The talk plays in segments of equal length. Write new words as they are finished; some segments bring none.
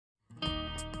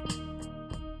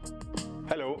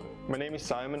Hello, my name is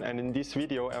Simon, and in this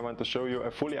video I want to show you a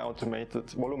fully automated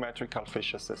volumetric Karl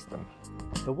Fischer system.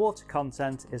 The water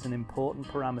content is an important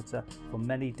parameter for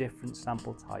many different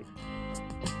sample types.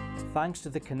 Thanks to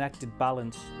the connected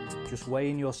balance, just weigh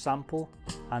in your sample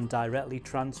and directly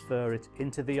transfer it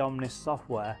into the OMNIS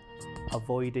software,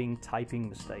 avoiding typing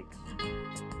mistakes.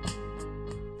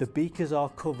 The beakers are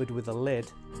covered with a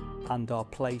lid and are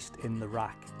placed in the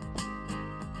rack.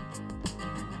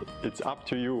 It's up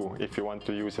to you if you want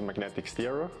to use a magnetic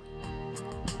stirrer,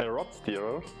 a rod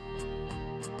stirrer,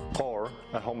 or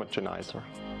a homogenizer.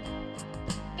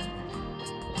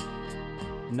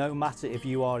 No matter if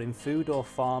you are in food or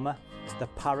pharma, the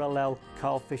parallel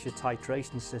Karl Fischer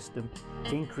titration system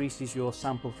increases your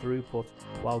sample throughput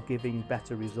while giving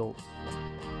better results.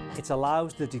 It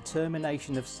allows the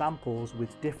determination of samples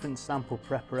with different sample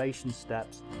preparation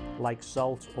steps like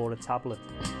salt or a tablet.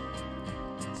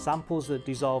 Samples that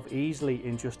dissolve easily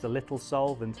in just a little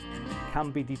solvent can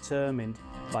be determined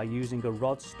by using a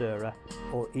rod stirrer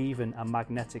or even a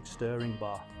magnetic stirring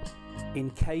bar. In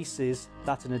cases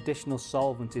that an additional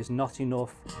solvent is not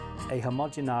enough, a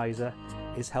homogenizer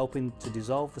is helping to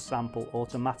dissolve the sample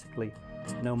automatically,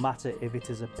 no matter if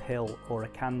it is a pill or a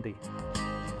candy.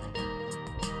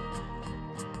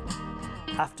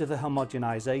 After the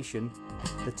homogenization,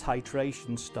 the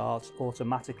titration starts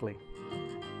automatically.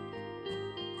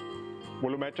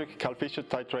 Volumetric Karl Fischer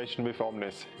titration with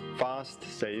OMNIS. Fast,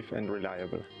 safe and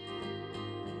reliable.